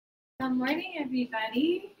Good morning,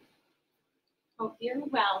 everybody. Hope you're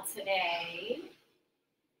well today.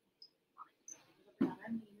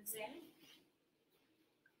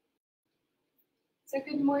 So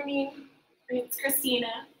good morning, it's Christina.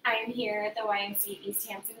 I am here at the YMCA East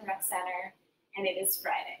Hampton Rec Center, and it is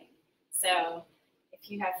Friday. So if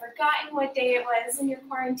you have forgotten what day it was in your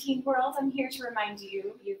quarantine world, I'm here to remind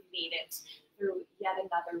you you've made it through yet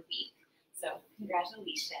another week. So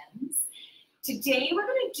congratulations. Today we're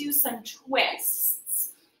going to do some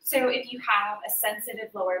twists. So if you have a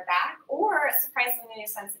sensitive lower back or a surprisingly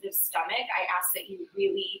sensitive stomach, I ask that you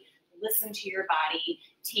really listen to your body,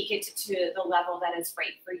 take it to the level that is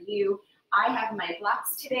right for you. I have my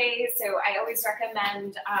blocks today, so I always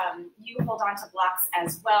recommend you hold on to blocks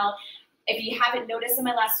as well. If you haven't noticed in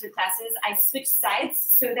my last 2 classes, I switched sides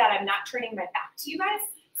so that I'm not turning my back to you guys.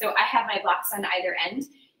 So I have my blocks on either end.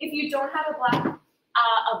 If you don't have a block,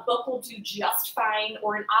 a book will do just fine,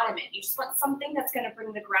 or an ottoman. You just want something that's going to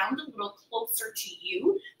bring the ground a little closer to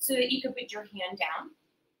you so that you can put your hand down.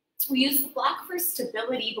 We use the block for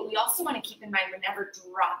stability, but we also want to keep in mind we're never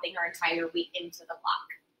dropping our entire weight into the block.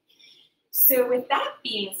 So with that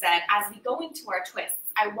being said, as we go into our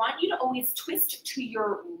twists, I want you to always twist to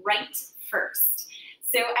your right first.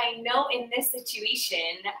 So I know in this situation,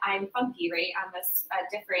 I'm funky, right? I'm a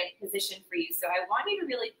different position for you. So I want you to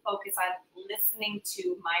really focus on listening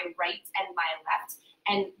to my right and my left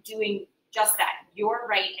and doing just that, your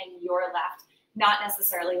right and your left, not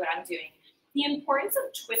necessarily what I'm doing. The importance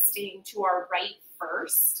of twisting to our right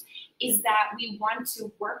first is that we want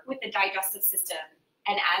to work with the digestive system.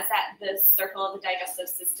 And as the circle of the digestive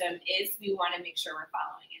system is, we want to make sure we're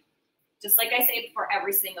following it. Just like I say before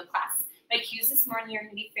every single class. My cues this morning are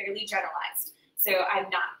going to be fairly generalized. So I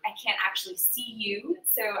can't actually see you.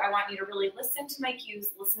 So I want you to really listen to my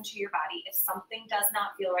cues, listen to your body. If something does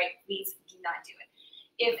not feel right, please do not do it.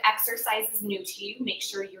 If exercise is new to you, make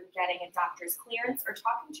sure you're getting a doctor's clearance or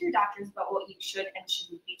talking to your doctors about what you should and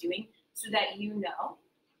shouldn't be doing so that you know.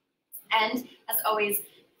 And as always,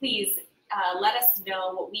 please let us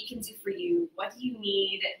know what we can do for you. What do you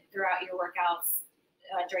need throughout your workouts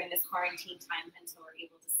during this quarantine time until we're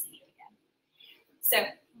able to see you again. So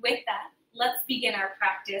with that, let's begin our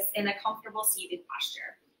practice in a comfortable seated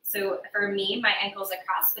posture. So for me, my ankles are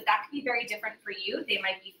crossed, but that could be very different for you. They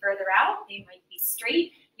might be further out, they might be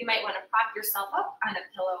straight. You might want to prop yourself up on a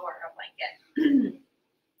pillow or a blanket.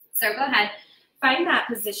 So go ahead, find that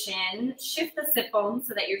position, shift the sit bones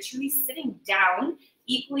so that you're truly sitting down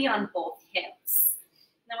equally on both hips.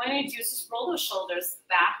 Now what I'm going to do is just roll those shoulders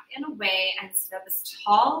back and away and sit up as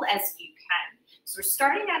tall as you can. So we're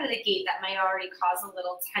starting out of the gate. That might already cause a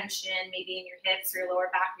little tension, maybe in your hips or your lower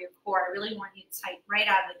back or your core. I really want you to tighten right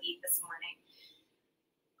out of the gate this morning.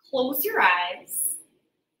 Close your eyes.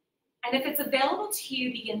 And if it's available to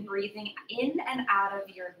you, begin breathing in and out of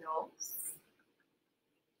your nose.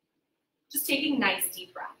 Just taking nice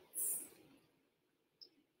deep breaths.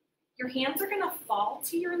 Your hands are going to fall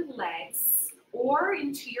to your legs or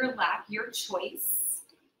into your lap, your choice.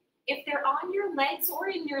 If they're on your legs or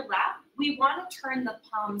in your lap, we want to turn the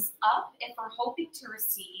palms up if we're hoping to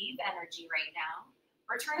receive energy right now,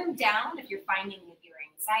 or turn them down if you're finding that your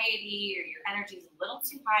anxiety or your energy is a little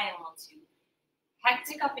too high and a little too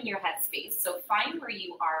hectic up in your headspace. So find where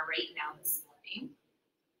you are right now this morning.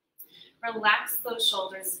 Relax those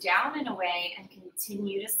shoulders down and away and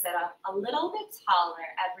continue to sit up a little bit taller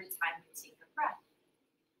every time you take a breath.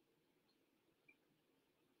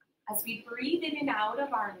 As we breathe in and out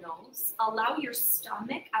of our nose, allow your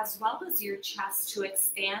stomach as well as your chest to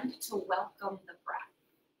expand to welcome the breath.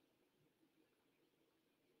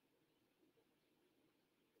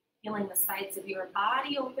 Feeling the sides of your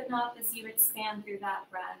body open up as you expand through that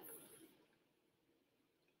breath.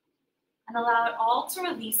 And allow it all to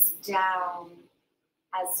release down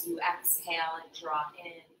as you exhale and draw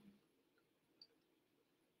in.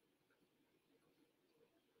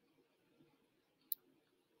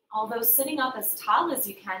 Although sitting up as tall as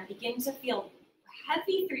you can, begin to feel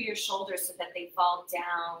heavy through your shoulders so that they fall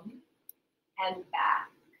down and back.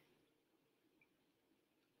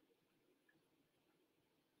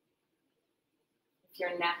 If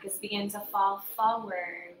your neck is beginning to fall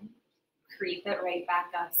forward, creep it right back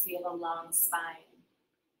up so you have a long spine.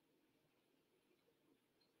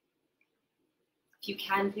 If you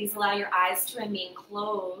can, please allow your eyes to remain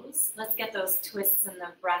closed. Let's get those twists in the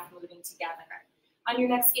breath moving together. On your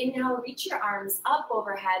next inhale, reach your arms up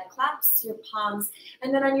overhead, clasp your palms,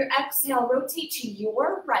 and then on your exhale, rotate to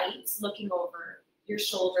your right, looking over your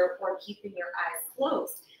shoulder or keeping your eyes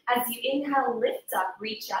closed. As you inhale, lift up,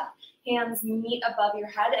 reach up, hands meet above your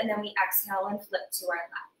head, and then we exhale and flip to our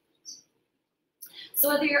left. So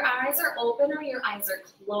whether your eyes are open or your eyes are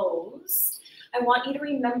closed, I want you to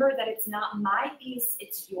remember that it's not my pace,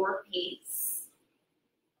 it's your pace.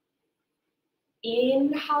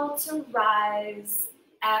 Inhale to rise,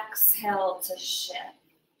 exhale to shift.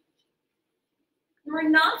 We're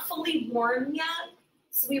not fully warm yet,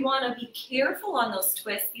 so we want to be careful on those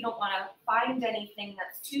twists. You don't want to find anything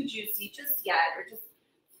that's too juicy just yet, or just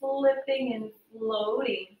flipping and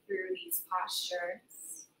floating through these postures.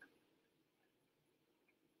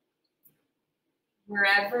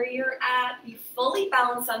 Wherever you're at, be fully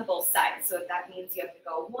balanced on both sides. So if that means you have to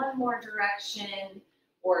go one more direction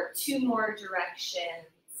or two more directions,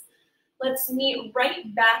 let's meet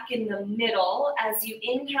right back in the middle. As you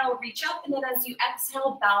inhale, reach up, and then as you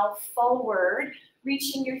exhale, bow forward,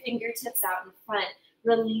 reaching your fingertips out in front.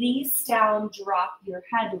 Release down, drop your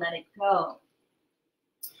head, let it go.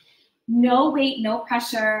 No weight, no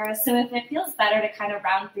pressure. So if it feels better to kind of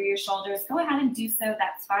round through your shoulders, go ahead and do so.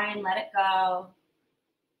 That's fine, let it go.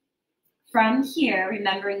 From here,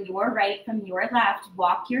 remembering your right from your left,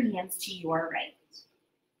 walk your hands to your right.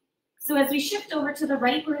 So as we shift over to the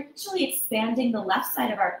right, we're actually expanding the left side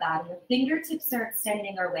of our body. The fingertips are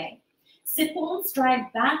extending our way. Sit bones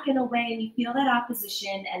drive back and away, and you feel that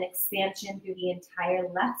opposition and expansion through the entire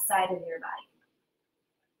left side of your body.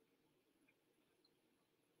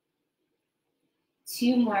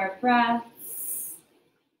 2 more breaths.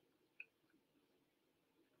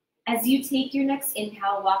 As you take your next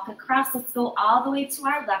inhale, walk across. Let's go all the way to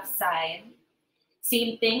our left side.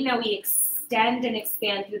 Same thing, now we extend and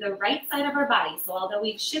expand through the right side of our body. So although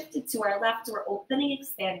we've shifted to our left, we're opening,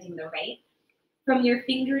 expanding the right. From your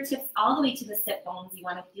fingertips all the way to the sit bones, you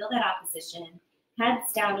want to feel that opposition.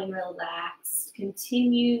 Heads down and relaxed.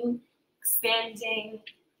 Continue expanding,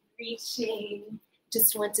 reaching.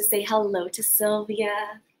 Just want to say hello to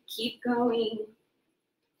Sylvia. Keep going.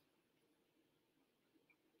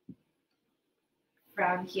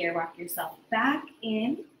 From here, walk yourself back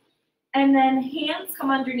in. And then hands come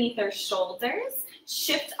underneath our shoulders.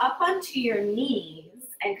 Shift up onto your knees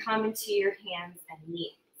and come into your hands and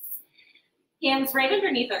knees. Hands right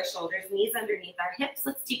underneath our shoulders, knees underneath our hips.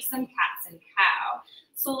 Let's take some cats and cow.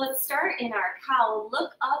 So let's start in our cow.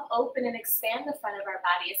 Look up, open, and expand the front of our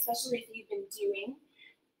body, especially if you've been doing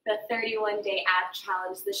the 31-day ab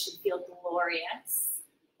challenge. This should feel glorious.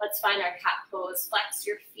 Let's find our cat pose. Flex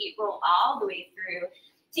your feet, roll all the way through.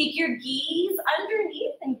 Take your gaze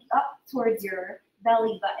underneath and up towards your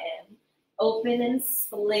belly button. Open and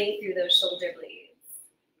splay through those shoulder blades.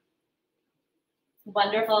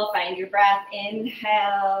 Wonderful. Find your breath.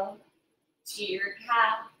 Inhale to your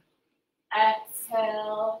cat.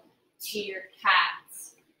 Exhale to your cat.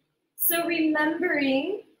 So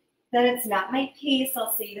remembering that it's not my pace,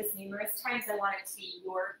 I'll say this numerous times, I want it to be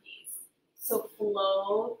your pace. So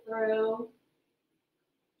flow through,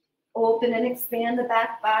 open and expand the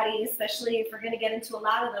back body, especially if we're going to get into a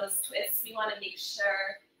lot of those twists. We want to make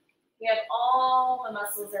sure we have all the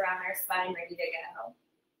muscles around our spine ready to go.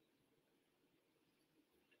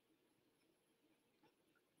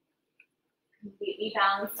 Completely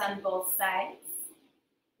balanced on both sides.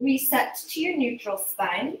 Reset to your neutral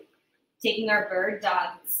spine. Taking our bird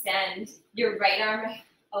dog, extend your right arm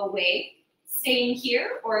away. Staying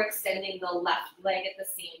here or extending the left leg at the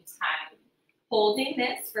same time. Holding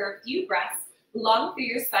this for a few breaths, long through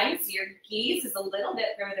your spine so your gaze is a little bit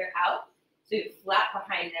further out, so flat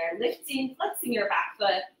behind there. Lifting, flexing your back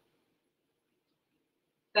foot.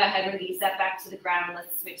 Go ahead and release that back to the ground.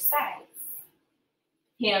 Let's switch sides.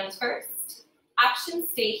 Hands first. Option,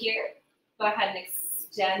 stay here. Go ahead and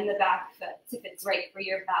extend the back foot if it's right for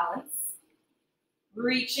your balance.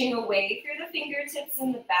 Reaching away through the fingertips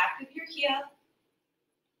and the back of your heel.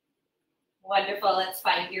 Wonderful, let's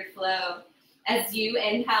find your flow. As you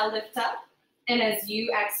inhale, lift up, and as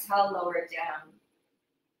you exhale, lower down.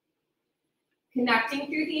 Connecting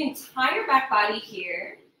through the entire back body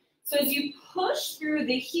here. So as you push through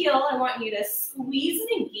the heel, I want you to squeeze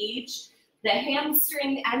and engage the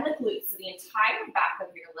hamstring and the glutes, so the entire back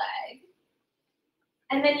of your leg.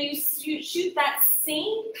 And then you shoot that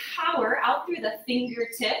same power out through the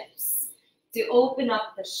fingertips to open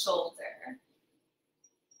up the shoulder.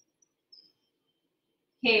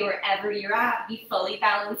 Okay, wherever you're at, be fully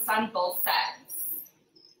balanced on both sides.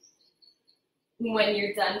 When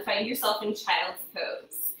you're done, find yourself in child's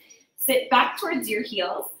pose. Sit back towards your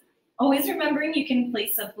heels. Always remembering you can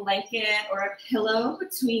place a blanket or a pillow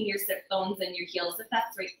between your sit bones and your heels if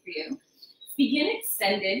that's right for you. Begin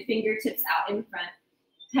extended, fingertips out in front.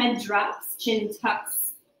 Head drops, chin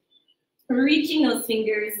tucks. Reaching those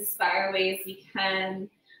fingers as far away as you can.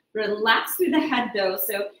 Relax through the head though,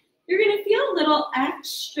 so You're going to feel a little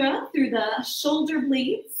extra through the shoulder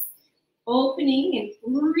blades, opening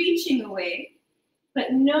and reaching away,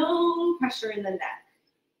 but no pressure in the neck.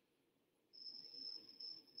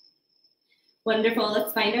 Wonderful.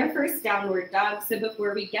 Let's find our first downward dog. So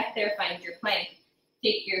before we get there, find your plank.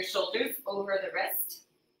 Take your shoulders over the wrist.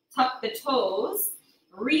 Tuck the toes.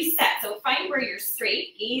 Reset. So find where you're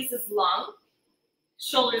straight. Gaze is long.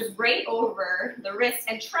 Shoulders right over the wrist.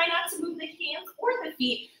 And try not to move the hands or the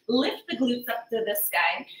feet. Lift the glutes up to the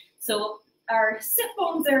sky. So our sit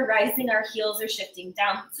bones are rising. Our heels are shifting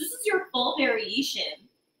down. So this is your full variation.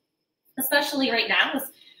 Especially right now,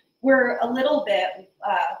 as we're a little bit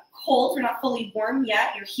cold, we're not fully warm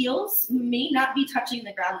yet. Your heels may not be touching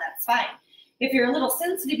the ground, that's fine. If you're a little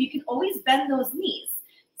sensitive, you can always bend those knees.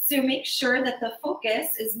 So make sure that the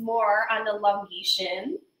focus is more on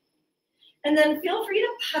elongation. And then feel free to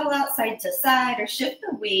pedal out side to side or shift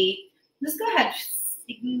the weight. Just go ahead,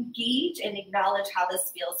 engage and acknowledge how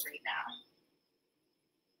this feels right now.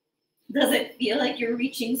 Does it feel like you're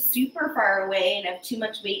reaching super far away and have too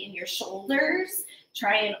much weight in your shoulders?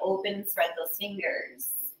 Try and open and spread those fingers.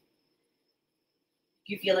 If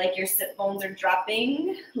you feel like your sit bones are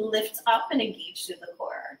dropping, lift up and engage through the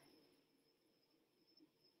core.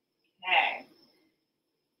 Okay.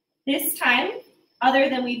 This time, other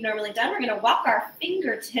than we've normally done, we're going to walk our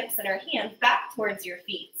fingertips and our hands back towards your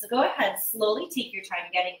feet. So go ahead, slowly take your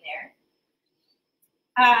time getting there.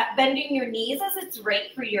 Bending your knees as it's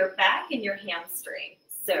right for your back and your hamstrings.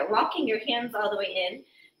 So walking your hands all the way in,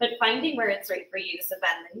 but finding where it's right for you. So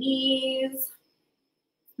bend the knees,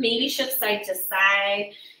 maybe shift side to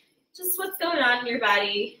side. Just what's going on in your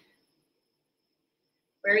body.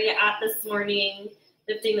 Where are you at this morning?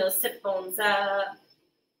 Lifting those sit bones up.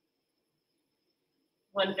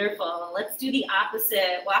 Wonderful. Let's do the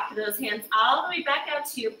opposite. Walk those hands all the way back out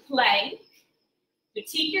to your plank. So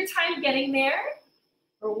take your time getting there.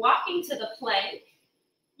 We're walking to the plank.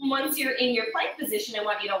 Once you're in your plank position, I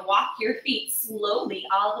want you to walk your feet slowly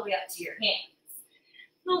all the way up to your hands.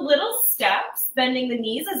 The little steps, bending the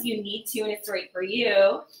knees as you need to, and it's right for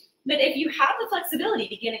you. But if you have the flexibility,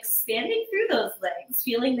 begin expanding through those legs,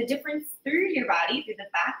 feeling the difference through your body, through the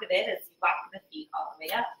back of it as you walk the feet all the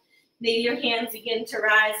way up. Maybe your hands begin to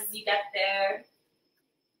rise as you get there.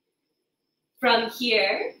 From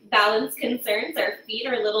here, balance concerns, our feet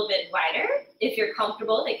are a little bit wider. If you're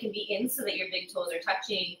comfortable, they can be in so that your big toes are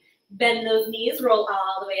touching. Bend those knees, roll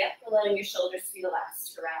all the way up, allowing your shoulders to be the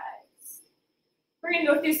last to rise. We're going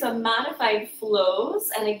to go through some modified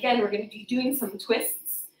flows. And again, we're going to be doing some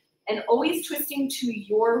twists and always twisting to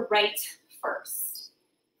your right first.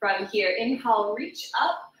 From here, inhale, reach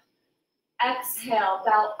up. Exhale,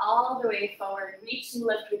 bow all the way forward. Reach and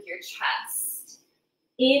lift with your chest.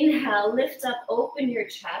 Inhale, lift up, open your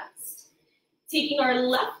chest. Taking our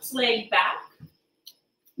left leg back,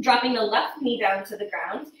 dropping the left knee down to the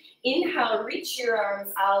ground. Inhale, reach your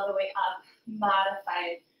arms all the way up.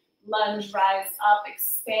 Modified lunge, rise up,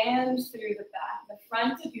 expand through the back, the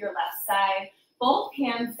front of your left side. Both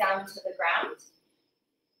hands down to the ground.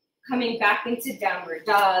 Coming back into downward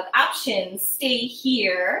dog. Options, stay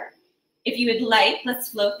here. If you would like, let's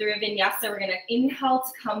flow through a vinyasa. We're going to inhale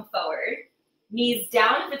to come forward. Knees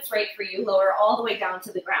down if it's right for you. Lower all the way down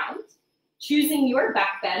to the ground. Choosing your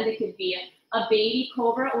back bend. It could be a baby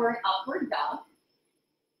cobra or an upward dog.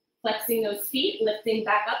 Flexing those feet, lifting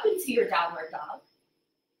back up into your downward dog.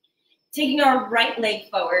 Taking our right leg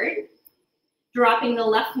forward. Dropping the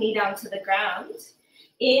left knee down to the ground.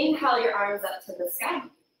 Inhale your arms up to the sky.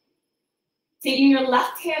 Taking your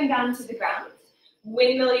left hand down to the ground.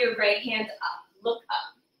 Windmill your right hand up. Look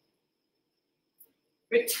up.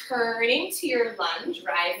 Returning to your lunge,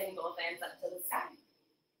 rising both hands up to the sky.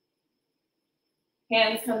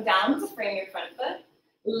 Hands come down to frame your front foot.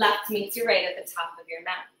 Left meets your right at the top of your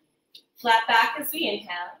mat. Flat back as we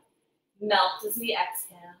inhale. Melt as we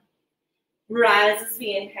exhale. Rise as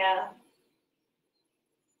we inhale.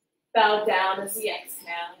 Bow down as we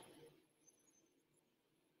exhale.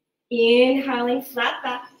 Inhaling, flat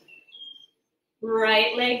back.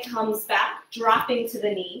 Right leg comes back, dropping to the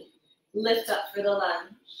knee. Lift up for the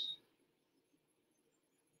lunge.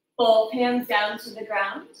 Both hands down to the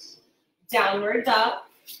ground. Downward dog.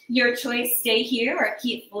 Your choice, stay here or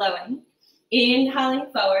keep flowing.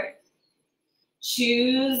 Inhaling forward.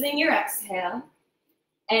 Choosing your exhale.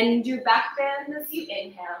 End your back bend as you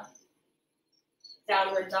inhale.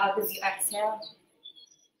 Downward dog as you exhale.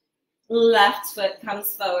 Left foot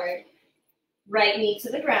comes forward. Right knee to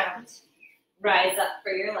the ground. Rise up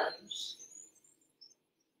for your lunge.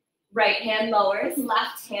 Right hand lowers,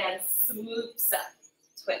 left hand swoops up.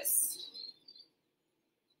 Twist.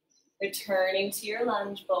 Returning to your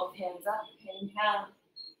lunge, both hands up, inhale.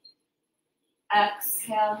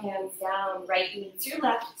 Exhale, hands down, right knee to your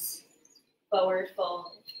left, forward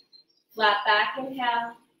fold. Flat back,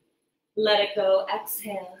 inhale, let it go,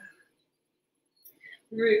 exhale.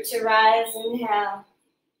 Root to rise, inhale.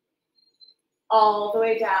 All the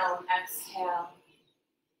way down, exhale.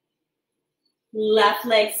 Left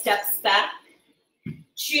leg steps back.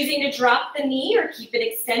 Choosing to drop the knee or keep it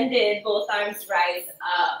extended, both arms rise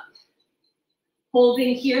up.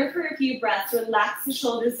 Holding here for a few breaths, relax the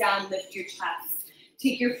shoulders down, lift your chest.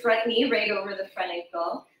 Take your front knee right over the front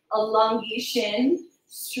ankle. Elongation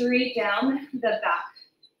straight down the back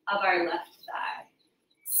of our left thigh.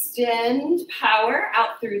 Extend power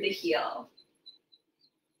out through the heel.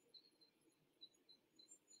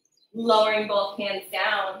 Lowering both hands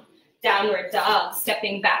down, downward dog,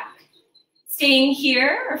 stepping back. Staying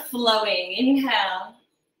here or flowing, inhale.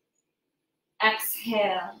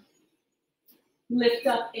 Exhale. Lift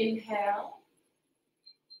up, inhale.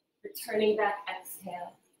 Returning back,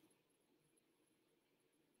 exhale.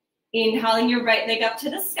 Inhaling your right leg up to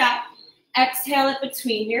the sky. Exhale it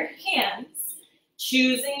between your hands.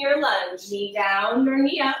 Choosing your lunge, knee down or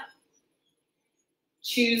knee up.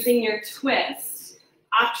 Choosing your twist.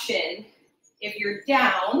 Option, if you're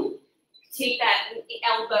down, take that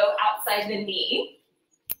elbow outside the knee.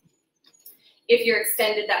 If you're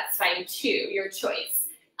extended, that's fine too, your choice.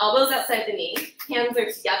 Elbows outside the knee, hands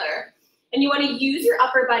are together. And you want to use your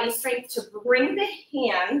upper body strength to bring the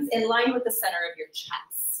hands in line with the center of your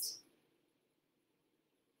chest.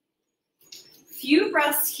 Few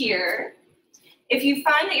breaths here. If you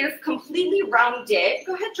find that you're completely rounded,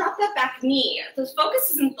 go ahead, drop that back knee. The focus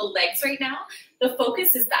isn't the legs right now. The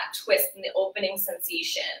focus is that twist and the opening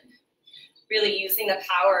sensation. Really using the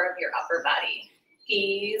power of your upper body.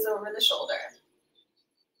 Gaze over the shoulder.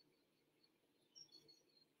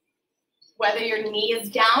 Whether your knee is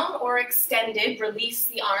down or extended, release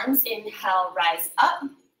the arms. Inhale, rise up.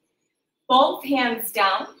 Both hands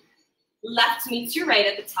down. Left meets your right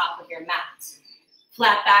at the top of your mat.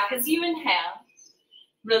 Flat back as you inhale.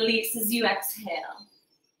 Release as you exhale.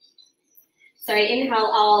 Inhale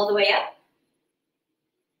all the way up.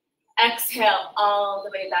 Exhale all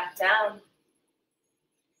the way back down.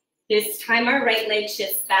 This time our right leg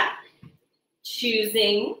shifts back.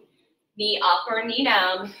 Choosing knee up or knee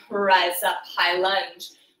down, rise up, high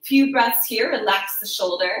lunge. Few breaths here, relax the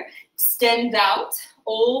shoulder, extend out,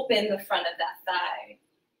 open the front of that thigh.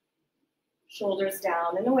 Shoulders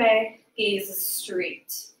down and away, gaze is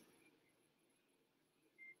straight.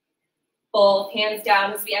 Both hands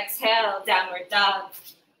down as we exhale, downward dog.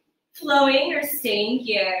 Flowing or staying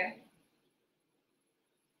here.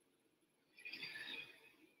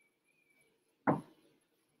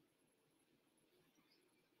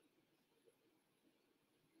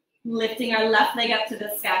 Lifting our left leg up to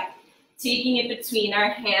the sky, taking it between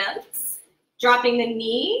our hands, dropping the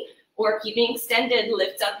knee or keeping extended,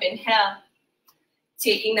 lift up, inhale.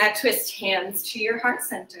 Taking that twist, hands to your heart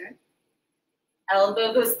center.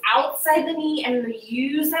 Elbow goes outside the knee and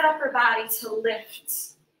use that upper body to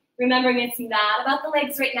lift. Remembering it's not about the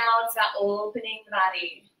legs right now, it's about opening the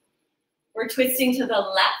body. We're twisting to the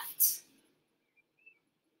left.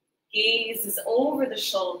 Gaze is over the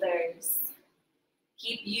shoulders.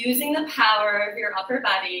 Keep using the power of your upper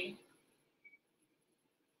body.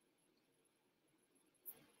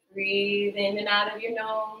 Breathe in and out of your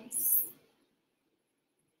nose.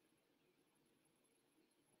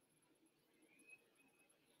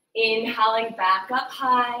 Inhaling back up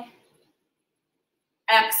high.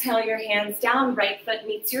 Exhale your hands down. Right foot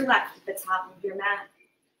meets your left at the top of your mat.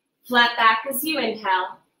 Flat back as you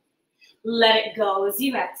inhale. Let it go as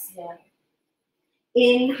you exhale.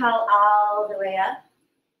 Inhale all the way up.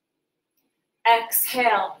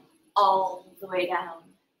 Exhale all the way down.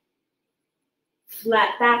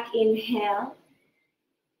 Flat back, inhale.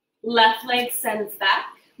 Left leg sends back.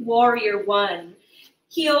 Warrior one.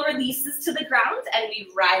 Heel releases to the ground and we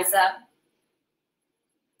rise up.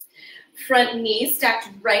 Front knee stacked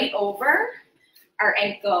right over our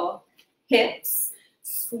ankle. Hips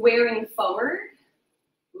squaring forward.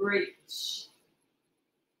 Reach.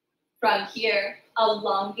 From here,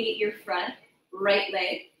 elongate your front right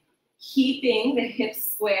leg. Keeping the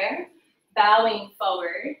hips square, bowing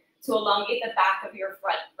forward to elongate the back of your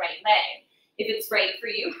front right leg. If it's right for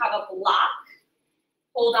you, have a block.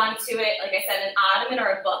 Hold on to it. Like I said, an ottoman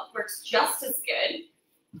or a book works just as good.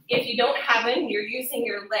 If you don't have it and you're using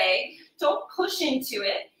your leg, don't push into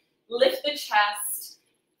it. Lift the chest.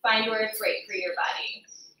 Find where it's right for your body.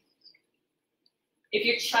 If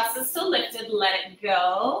your chest is still lifted, let it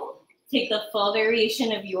go. Take the full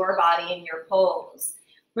variation of your body in your pose.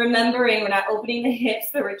 Remembering we're not opening the hips,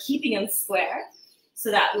 but we're keeping them square.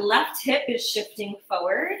 So that left hip is shifting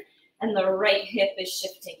forward and the right hip is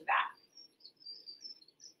shifting back.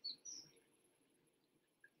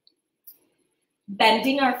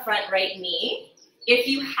 Bending our front right knee. If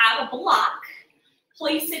you have a block,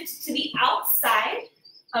 place it to the outside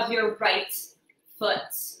of your right foot.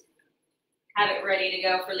 Have it ready to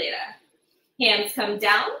go for later. Hands come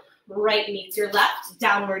down, right knee to your left,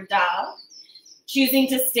 downward dog. Choosing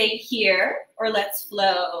to stay here, or let's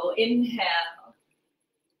flow. Inhale,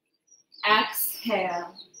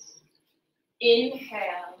 exhale,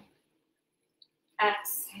 inhale,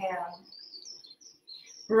 exhale.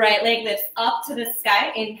 Right leg lifts up to the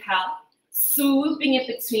sky, inhale, swooping it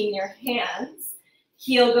between your hands.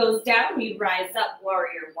 Heel goes down, we rise up,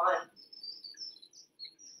 warrior one.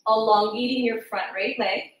 Elongating your front right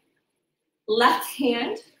leg. Left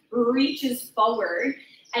hand reaches forward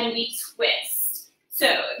and we twist. So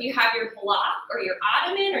if you have your block or your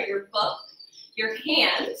ottoman or your book, your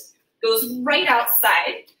hand goes right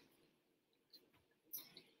outside.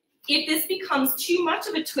 If this becomes too much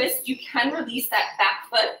of a twist, you can release that back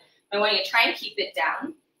foot. I want you to try and keep it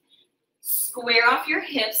down. Square off your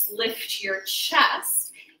hips, lift your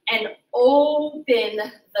chest, and open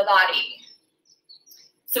the body.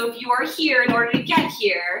 So if you are here, in order to get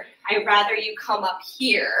here, I'd rather you come up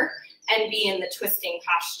here and be in the twisting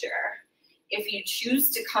posture. If you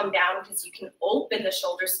choose to come down because you can open the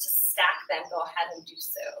shoulders to stack them, go ahead and do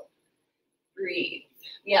so. Breathe.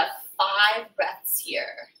 We have 5 breaths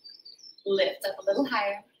here. Lift up a little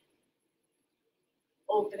higher.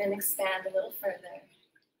 Open and expand a little further.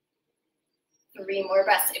 3 more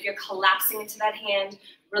breaths. If you're collapsing into that hand,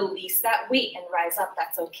 release that weight and rise up.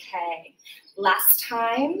 That's okay. Last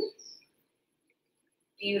time.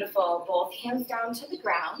 Beautiful. Both hands down to the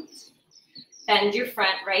ground. Bend your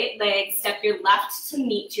front right leg. Step your left to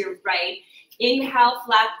meet your right. Inhale,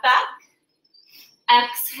 flat back.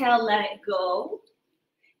 Exhale, let it go.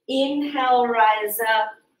 Inhale, rise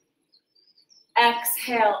up.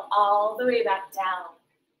 Exhale, all the way back down.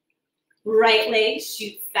 Right leg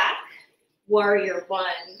shoots back. Warrior one.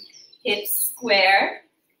 Hips square.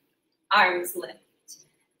 Arms lift.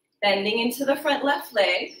 Bending into the front left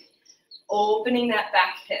leg. Opening that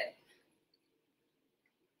back hip.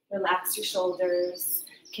 Relax your shoulders.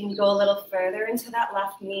 Can you go a little further into that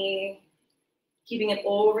left knee? Keeping it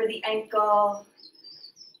over the ankle.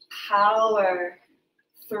 Power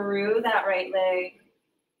through that right leg.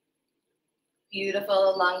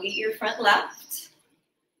 Beautiful. Elongate your front left.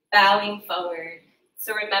 Bowing forward.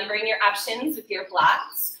 So remembering your options with your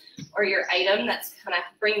blocks or your item that's going to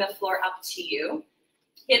bring the floor up to you.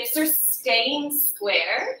 Hips are staying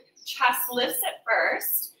square. Chest lifts at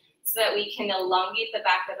first so that we can elongate the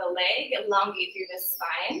back of the leg, elongate through the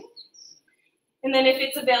spine. And then if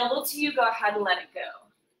it's available to you, go ahead and let it go.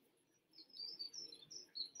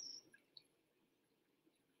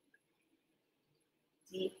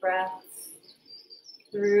 Deep breaths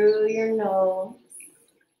through your nose.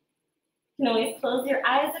 You can always close your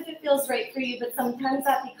eyes if it feels right for you, but sometimes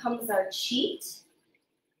that becomes our cheat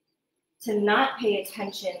to not pay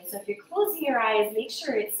attention. So if you're closing your eyes, make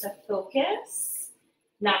sure it's to focus,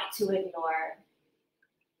 not to ignore.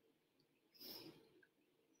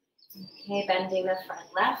 Okay, bending the front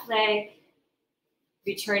left leg,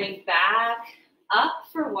 returning back up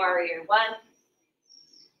for warrior one.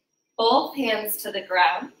 Both hands to the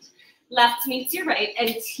ground. Left meets your right, and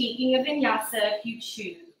taking a vinyasa if you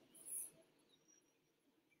choose.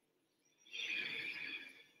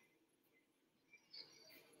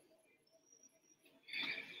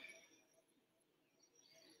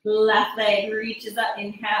 Left leg reaches up,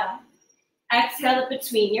 inhale. Exhale it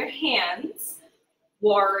between your hands.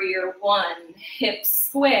 Warrior one, hips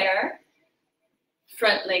square,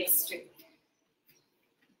 front leg straight.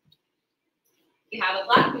 We have a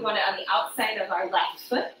block, we want it on the outside of our left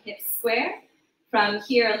foot, hips square. From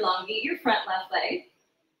here, elongate your front left leg.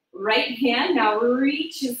 Right hand now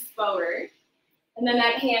reaches forward. And then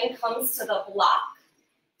that hand comes to the block,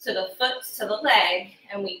 to the foot, to the leg,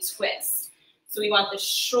 and we twist. So we want the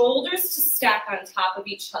shoulders to stack on top of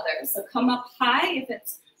each other. So come up high if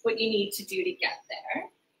it's what you need to do to get there.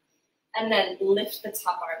 And then lift the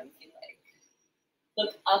top arm if you like.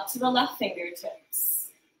 Look up to the left fingertips.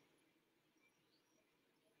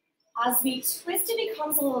 As we twist, it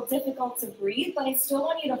becomes a little difficult to breathe, but I still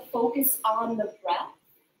want you to focus on the breath.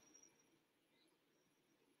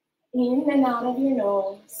 In and out of your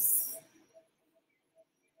nose.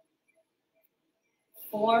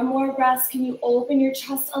 4 more breaths. Can you open your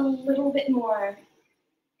chest a little bit more?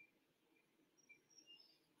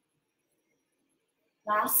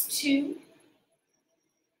 Last 2.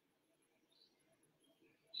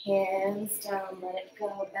 Hands down, let it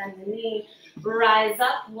go, bend the knee. Rise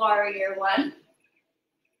up, warrior one.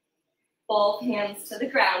 Both hands to the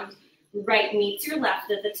ground. Right knee to your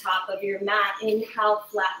left at the top of your mat. Inhale,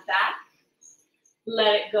 flat back.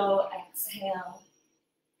 Let it go, exhale.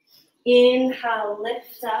 Inhale,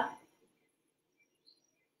 lift up.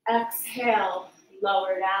 Exhale,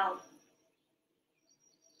 lower down.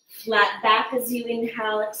 Flat back as you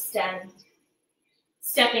inhale, extend.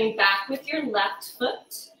 Stepping back with your left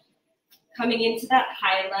foot. Coming into that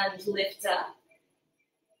high lunge, lift up.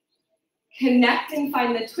 Connect and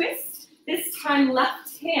find the twist. This time,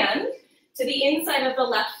 left hand to the inside of the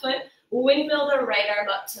left foot. Windmill the right arm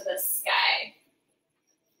up to the sky.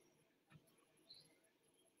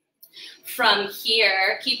 From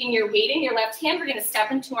here, keeping your weight in your left hand, we're going to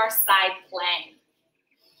step into our side plank.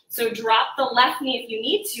 So drop the left knee if you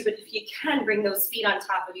need to, but if you can, bring those feet on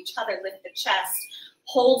top of each other, lift the chest.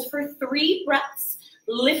 Hold for 3 breaths,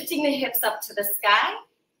 lifting the hips up to the sky.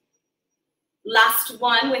 Last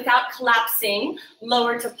one, without collapsing,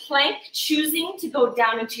 lower to plank, choosing to go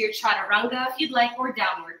down into your chaturanga if you'd like, or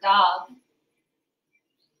downward dog.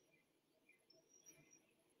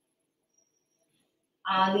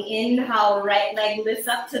 On the inhale, right leg lifts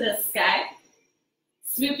up to the sky,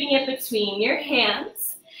 swooping it between your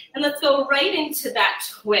hands. And let's go right into that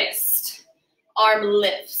twist. Arm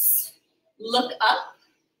lifts. Look up.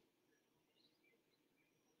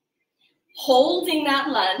 Holding that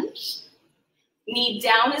lunge. Knee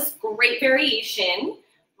down is great variation.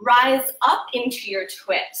 Rise up into your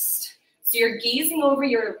twist. So you're gazing over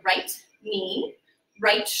your right knee,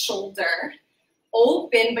 right shoulder.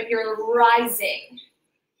 Open, but you're rising.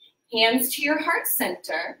 Hands to your heart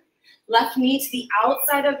center. Left knee to the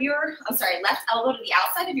outside of your, left elbow to the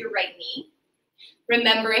outside of your right knee.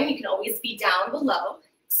 Remembering you can always be down below.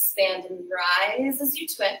 Expand and rise as you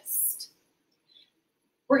twist.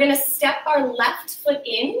 We're gonna step our left foot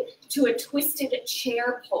in to a twisted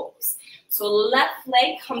chair pose. So left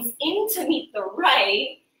leg comes in to meet the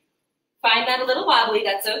right. Find that a little wobbly,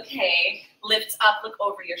 that's okay. Lift up, look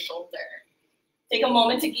over your shoulder. Take a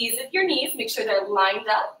moment to gaze at your knees, make sure they're lined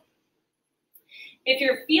up. If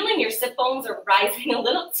you're feeling your sit bones are rising a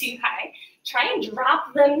little too high, try and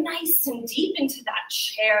drop them nice and deep into that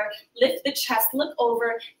chair. Lift the chest, look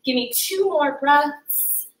over. Give me 2 more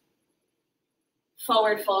breaths.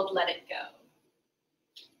 Forward fold, let it go.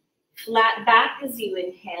 Flat back as you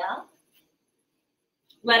inhale.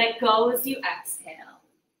 Let it go as you exhale.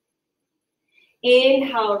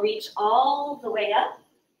 Inhale, reach all the way up.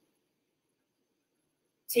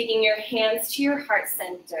 Taking your hands to your heart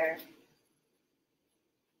center.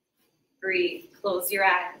 Breathe, close your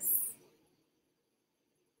eyes.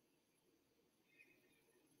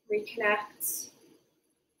 Reconnect.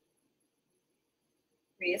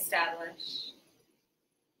 Reestablish.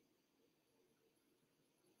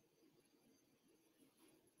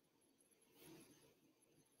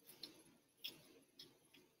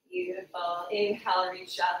 Beautiful. Inhale,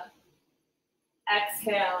 reach up.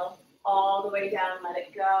 Exhale, all the way down, let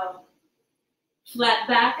it go. Flat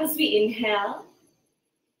back as we inhale.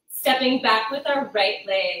 Stepping back with our right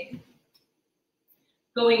leg.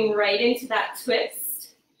 Going right into that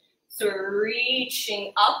twist. So we're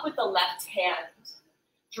reaching up with the left hand.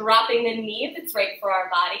 Dropping the knee if it's right for our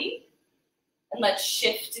body. And let's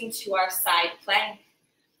shift into our side plank.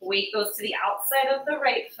 Weight goes to the outside of the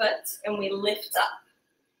right foot and we lift up.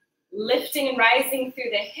 Lifting and rising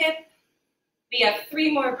through the hip. We have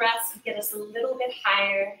 3 more breaths to get us a little bit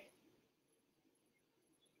higher.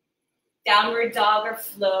 Downward dog or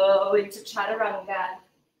flow into chaturanga.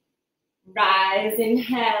 Rise,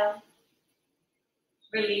 inhale.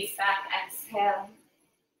 Release back, exhale.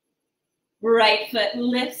 Right foot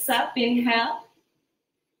lifts up, inhale.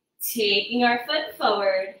 Taking our foot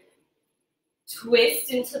forward.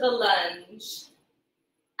 Twist into the lunge.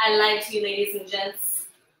 I lied to you, ladies and gents.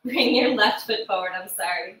 Bring your left foot forward, I'm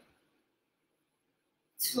sorry.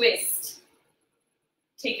 Twist.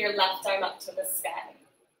 Take your left arm up to the sky.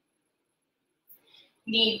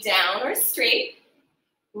 Knee down or straight.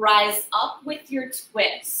 Rise up with your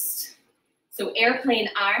twist. So airplane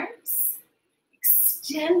arms.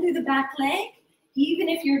 Extend through the back leg, even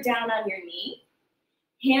if you're down on your knee.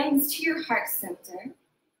 Hands to your heart center.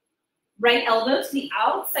 Right elbow to the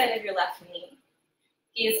outside of your left knee.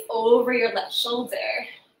 Gaze over your left shoulder.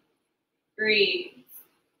 Breathe.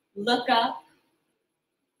 Look up.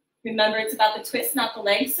 Remember, it's about the twist, not the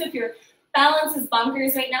legs. So if your balance is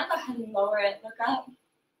bonkers right now, go ahead and lower it. Look up.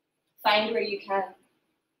 Find where you can.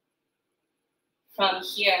 From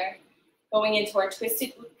here, going into our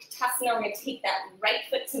twisted utkatasana, we're going to take that right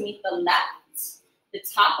foot to meet the left, the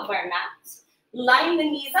top of our mat. line the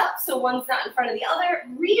knees up so one's not in front of the other.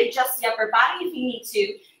 Readjust the upper body if you need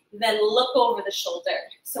to. Then look over the shoulder.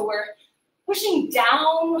 So we're pushing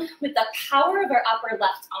down with the power of our upper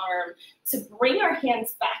left arm to bring our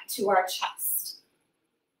hands back to our chest.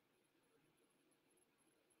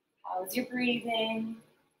 How's your breathing?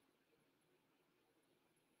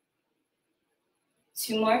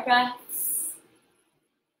 2 more breaths.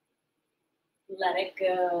 Let it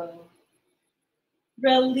go.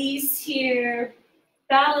 Release here.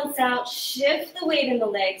 Balance out. Shift the weight in the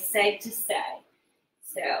legs side to side.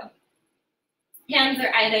 So hands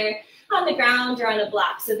are either on the ground or on a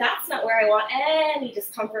block. So that's not where I want any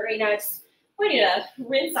discomfort right now. I just want you to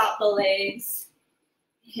rinse out the legs,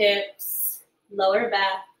 hips, lower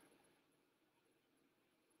back.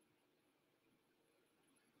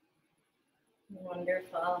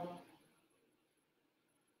 Wonderful.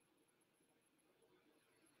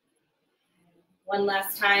 One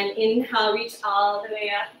last time. Inhale, reach all the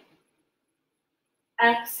way up.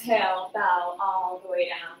 Exhale, bow all the way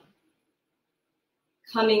down.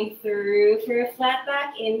 Coming through for a flat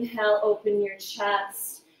back. Inhale, open your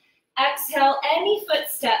chest. Exhale, any foot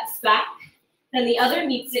steps back, then the other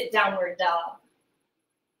meets it, downward dog.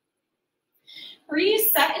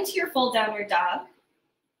 Reset into your full downward dog.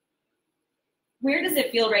 Where does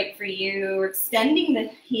it feel right for you? We're extending the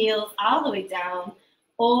heels all the way down.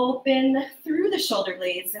 Open through the shoulder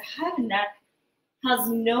blades. The head and neck has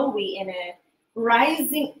no weight in it.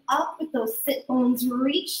 Rising up with those sit bones,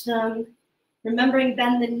 reach them. Remembering,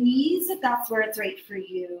 bend the knees if that's where it's right for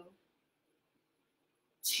you.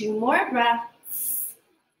 2 more breaths.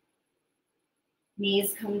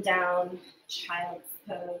 Knees come down, child's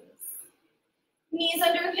pose. Knees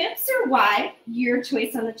under hips or wide, your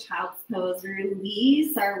choice on the child's pose.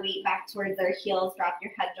 Release our weight back towards our heels. Drop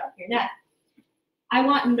your head, drop your neck. I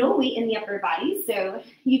want no weight in the upper body, so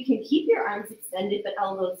you can keep your arms extended but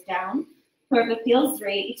elbows down. Or if it feels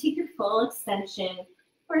right, you take your full extension.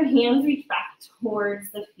 Our hands reach back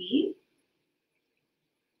towards the feet.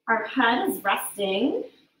 Our head is resting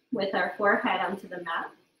with our forehead onto the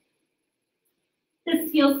mat.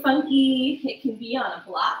 This feels funky. It can be on a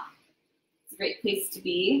block. It's a great place to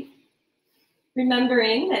be.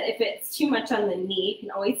 Remembering that if it's too much on the knee, you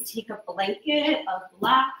can always take a blanket, a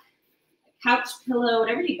block, a couch pillow,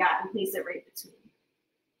 whatever you got, and place it right between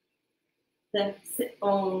the sit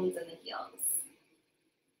bones and the heels.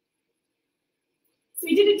 So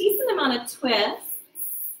we did a decent amount of twists.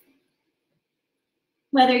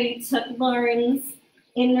 Whether you took Lauren's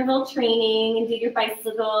interval training and did your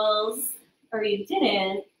bicycles or you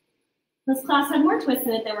didn't, this class had more twists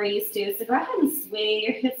in it than we're used to. So go ahead and sway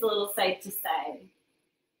your hips a little side to side.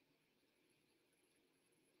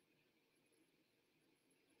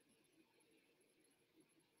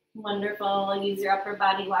 Wonderful. Use your upper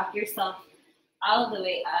body, walk yourself all the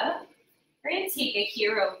way up. We're going to take a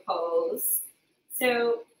hero pose.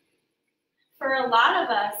 So for a lot of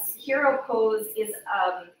us, hero pose is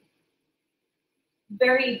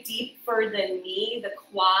very deep for the knee, the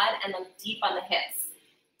quad, and then deep on the hips.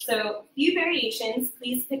 So a few variations,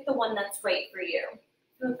 please pick the one that's right for you.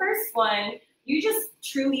 So the first one, you just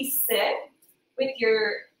truly sit with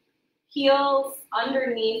your heels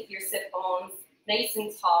underneath your sit bones, nice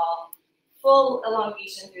and tall, full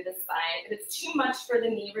elongation through the spine. If it's too much for the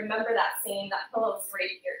knee, remember that saying, that pillow's right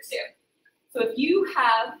here too. So if you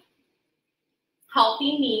have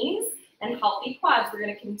healthy knees and healthy quads, we're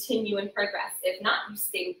going to continue and progress. If not, you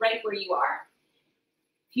stay right where you are.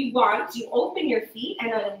 If you want, you open your feet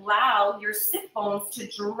and allow your sit bones to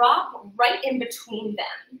drop right in between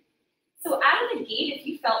them. So out of the gate, if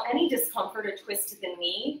you felt any discomfort or twist to the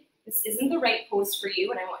knee, this isn't the right pose for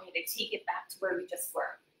you, and I want you to take it back to where we just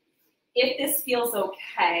were. If this feels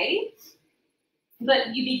okay,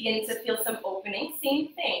 but you begin to feel some opening,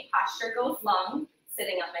 same thing. Posture goes long,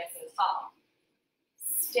 sitting up nice and tall.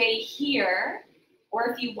 Stay here,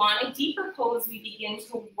 or if you want a deeper pose, we begin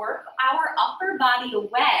to work our upper body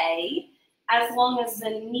away as long as the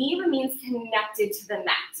knee remains connected to the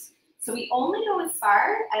mat. So we only go as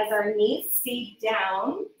far as our knees stay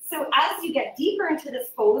down. So as you get deeper into this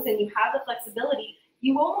pose and you have the flexibility,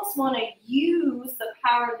 you almost want to use the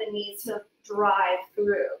power of the knees to drive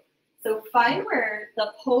through. So find where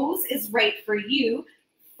the pose is right for you.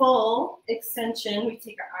 Full extension. We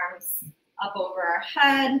take our arms up over our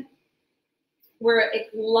head. We're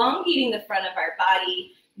elongating the front of our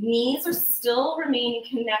body. Knees are still remaining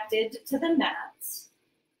connected to the mat.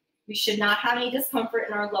 We should not have any discomfort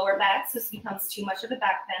in our lower back, so this becomes too much of a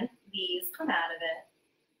back bend. Please come out of it.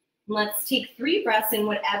 Let's take 3 breaths in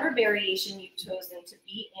whatever variation you've chosen to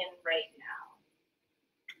be in right now.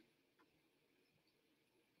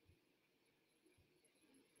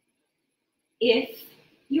 If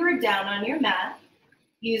you're down on your mat,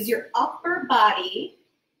 use your upper body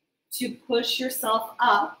to push yourself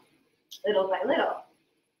up little by little,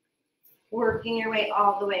 working your way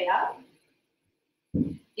all the way up.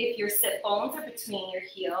 If your sit bones are between your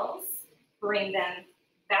heels, bring them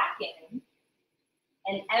back in.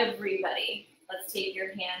 And everybody, let's take your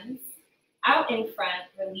hands out in front,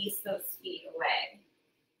 release those feet away.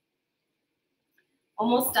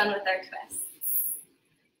 Almost done with our twists.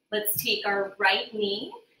 Let's take our right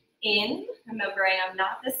knee in. Remember, I am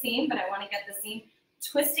not the same, but I want to get the same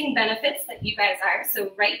twisting benefits that you guys are.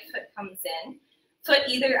 So right foot comes in. Foot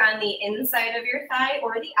either on the inside of your thigh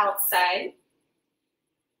or the outside.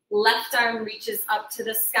 Left arm reaches up to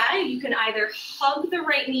the sky. You can either hug the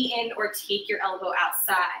right knee in or take your elbow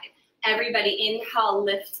outside. Everybody inhale,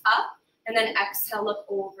 lift up, and then exhale, look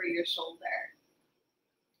over your shoulder.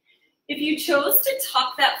 If you chose to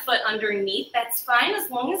tuck that foot underneath, that's fine as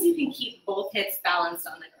long as you can keep both hips balanced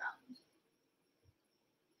on the ground.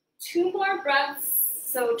 2 more breaths,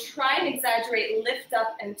 so try and exaggerate, lift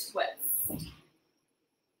up and twist.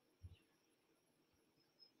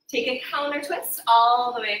 Take a counter twist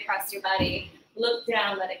all the way across your body. Look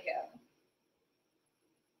down, let it go.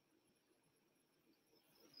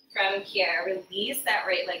 From here, release that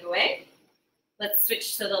right leg away. Let's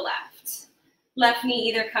switch to the left. Left knee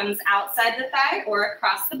either comes outside the thigh or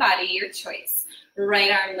across the body, your choice.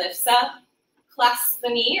 Right arm lifts up, clasp the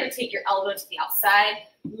knee or take your elbow to the outside.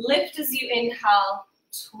 Lift as you inhale,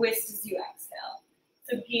 twist as you exhale.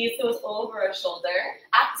 So gaze goes over a shoulder.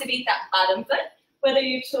 Activate that bottom foot, whether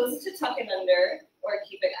you chose to tuck it under or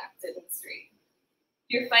keep it active and straight.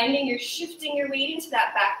 If you're finding you're shifting your weight into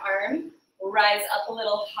that back arm, rise up a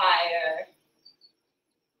little higher.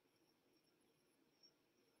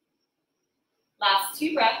 Last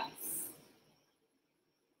 2 breaths.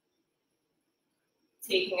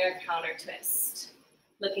 Taking our counter twist.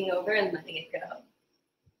 Looking over and letting it go.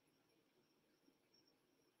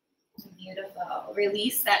 Beautiful.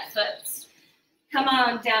 Release that foot. Come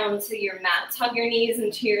on down to your mat. Tug your knees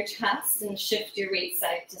into your chest and shift your weight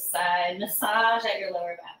side to side. Massage at your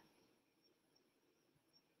lower back.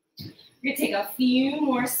 We're going to take a few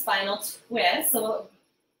more spinal twists. So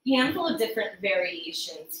a handful of different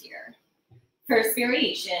variations here. First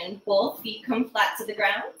variation, both feet come flat to the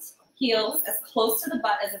ground. Heels as close to the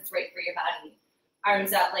butt as it's right for your body.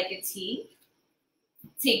 Arms out like a T.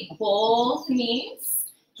 Take both knees,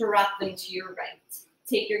 drop them to your right.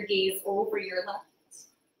 Take your gaze over your left.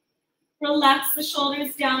 Relax the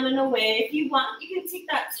shoulders down and away. If you want, you can take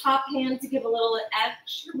that top hand to give a little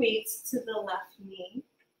extra weight to the left knee.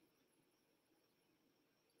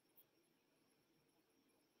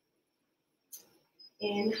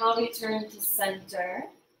 Inhale, return to center.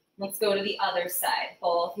 Let's go to the other side.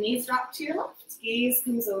 Both knees drop to your left. Gaze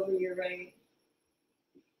comes over your right.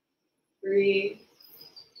 Breathe.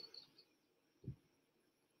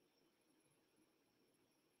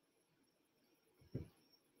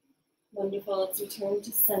 Wonderful. Let's return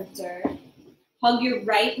to center. Hug your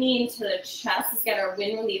right knee into the chest. Let's get our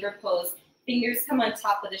wind reliever pose. Fingers come on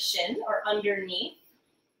top of the shin or underneath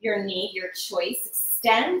your knee, your choice.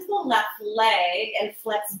 Extend the left leg and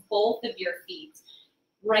flex both of your feet.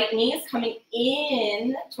 Right knee is coming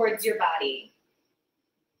in towards your body.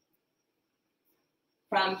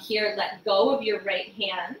 From here, let go of your right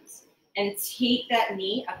hand and take that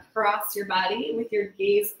knee across your body with your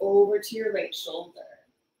gaze over to your right shoulder.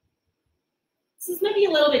 This is maybe a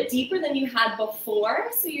little bit deeper than you had before,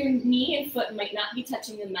 so your knee and foot might not be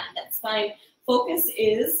touching the mat. That's fine. Focus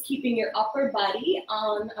is keeping your upper body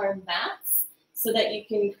on our mats so that you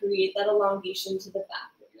can create that elongation to the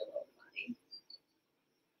back of your lower body.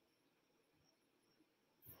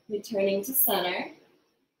 Returning to center.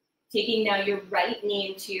 Taking now your right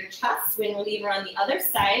knee into your chest. Wind reliever on the other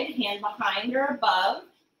side, hand behind or above.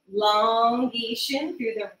 Elongation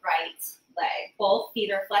through the right leg. Both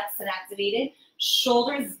feet are flexed and activated.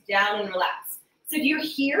 Shoulders down and relax. So if you're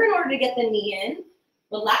here in order to get the knee in,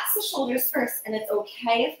 relax the shoulders first, and it's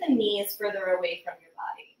okay if the knee is further away from your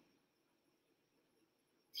body.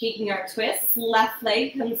 Taking our twist, left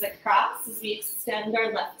leg comes across as we extend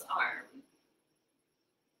our left arm.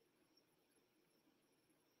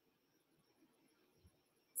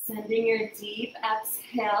 Sending your deep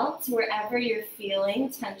exhale to wherever you're feeling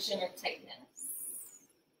tension or tightness.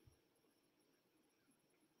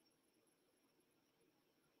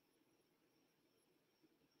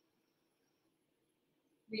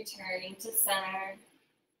 Returning to center.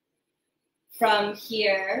 From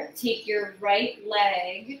here, take your right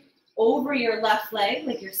leg over your left leg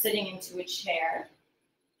like you're sitting into a chair.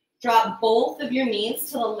 Drop both of your knees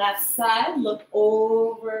to the left side, look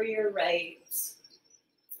over your right.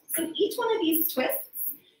 So each one of these twists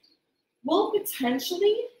will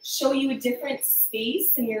potentially show you a different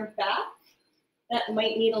space in your back that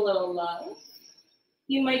might need a little love.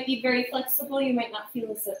 You might be very flexible, you might not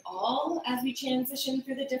feel this at all as we transition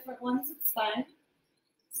through the different ones, it's fine.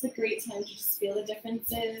 It's a great time to just feel the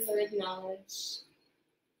differences or acknowledge.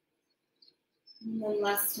 And then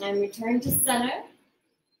last time, return to center,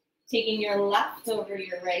 taking your left over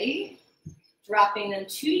your right, dropping them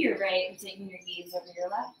to your right and taking your gaze over your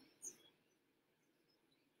left.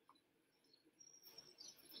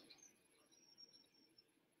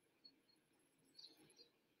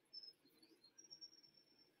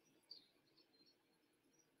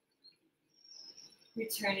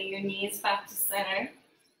 Returning your knees back to center.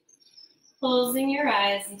 Closing your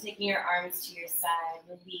eyes and taking your arms to your side.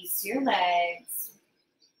 Release your legs.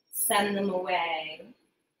 Send them away.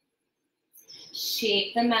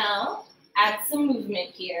 Shake them out. Add some movement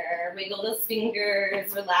here. Wiggle those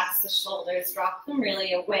fingers. Relax the shoulders. Drop them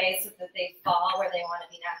really away so that they fall where they want to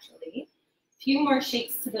be naturally. A few more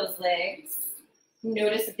shakes to those legs.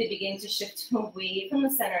 Notice if they begin to shift away from the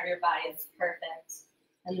center of your body. It's perfect.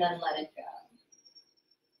 And then let it go.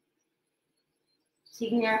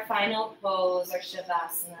 Taking our final pose, our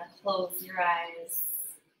Shavasana, close your eyes.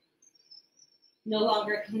 No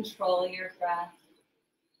longer control your breath.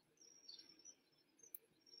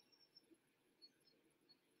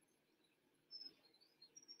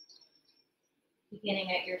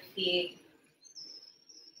 Beginning at your feet.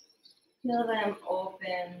 Feel them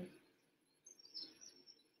open.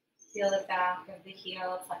 Feel the back of the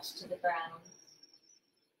heel touch to the ground.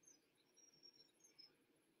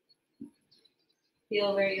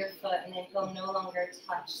 Feel where your foot and ankle no longer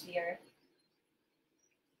touch the earth.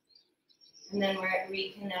 And then where it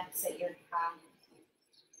reconnects at your calf.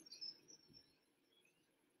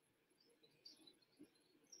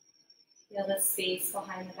 Feel the space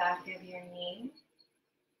behind the back of your knee.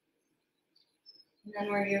 And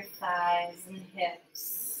then where your thighs and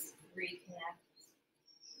hips reconnect.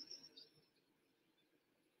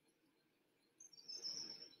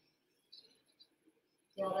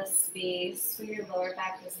 Feel the space where your lower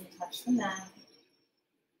back doesn't touch the mat.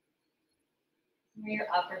 And where your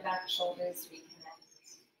upper back shoulders reconnect.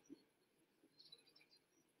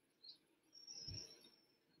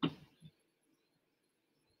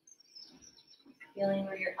 Feeling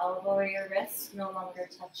where your elbow or your wrist no longer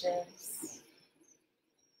touches.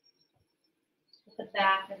 With the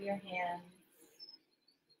back of your hand.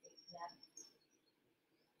 Reconnect.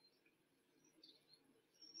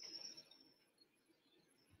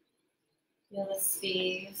 Feel the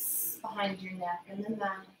space behind your neck and the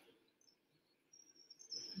mat.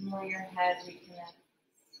 And where your head reconnects.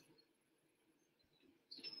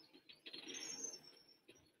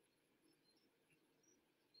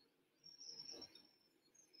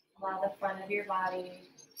 Allow the front of your body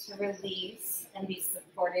to release and be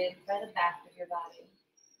supported by the back of your body.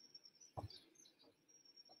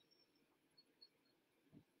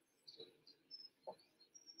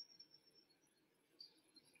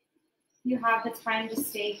 If you have the time to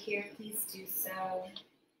stay here, please do so.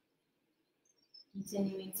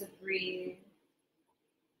 Continuing to breathe.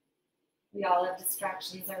 We all have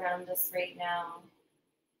distractions around us right now.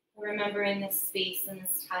 Remembering this space and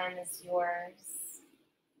this time is yours.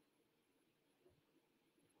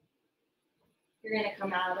 You're going to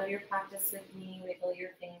come out of your practice with me, wiggle your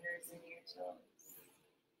fingers and your toes.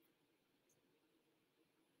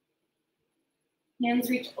 Hands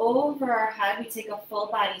reach over our head. We take a full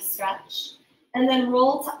body stretch and then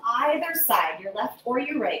roll to either side, your left or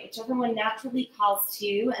your right, whichever one naturally calls to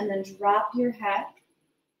you, and then drop your head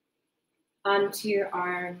onto your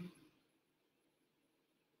arm.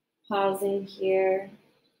 Pausing here.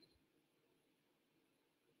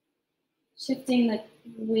 Shifting the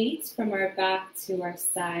weight from our back to our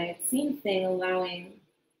side. Same thing, allowing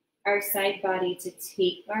our side body to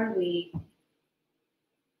take our weight.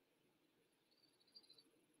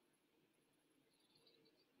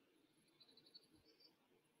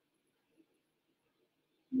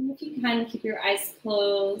 And if you can, keep your eyes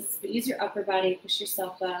closed, but use your upper body to push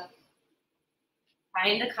yourself up.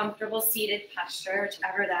 Find a comfortable seated posture,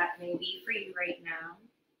 whichever that may be for you right now.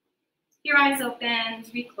 Keep your eyes open,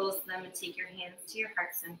 reclose them, and take your hands to your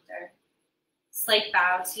heart center. Slight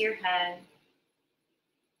bow to your head.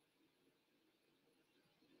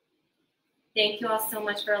 Thank you all so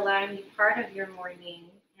much for allowing me part of your morning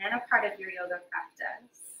and a part of your yoga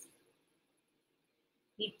practice.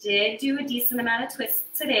 We did do a decent amount of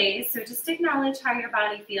twists today, so just acknowledge how your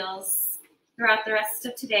body feels throughout the rest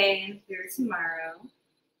of today and through tomorrow.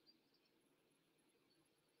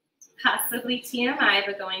 Possibly TMI,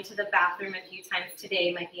 but going to the bathroom a few times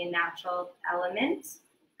today might be a natural element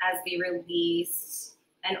as we released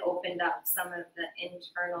and opened up some of the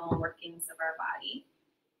internal workings of our body.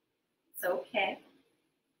 It's okay.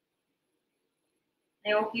 I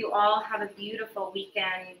hope you all have a beautiful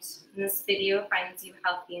weekend and this video finds you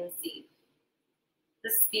healthy and safe.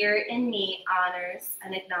 The spirit in me honors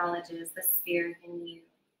and acknowledges the spirit in you.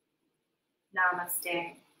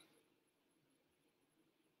 Namaste.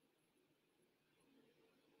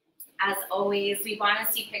 As always, we want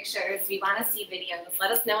to see pictures. We want to see videos. Let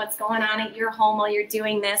us know what's going on at your home while you're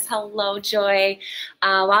doing this. Hello, Joy.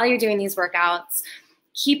 While you're doing these workouts,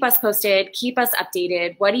 keep us posted. Keep us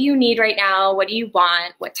updated. What do you need right now? What do you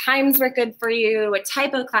want? What times work good for you? What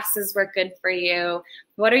type of classes work good for you?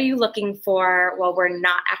 What are you looking for while we're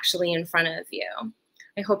not actually in front of you?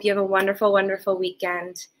 I hope you have a wonderful, wonderful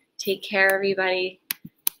weekend. Take care, everybody.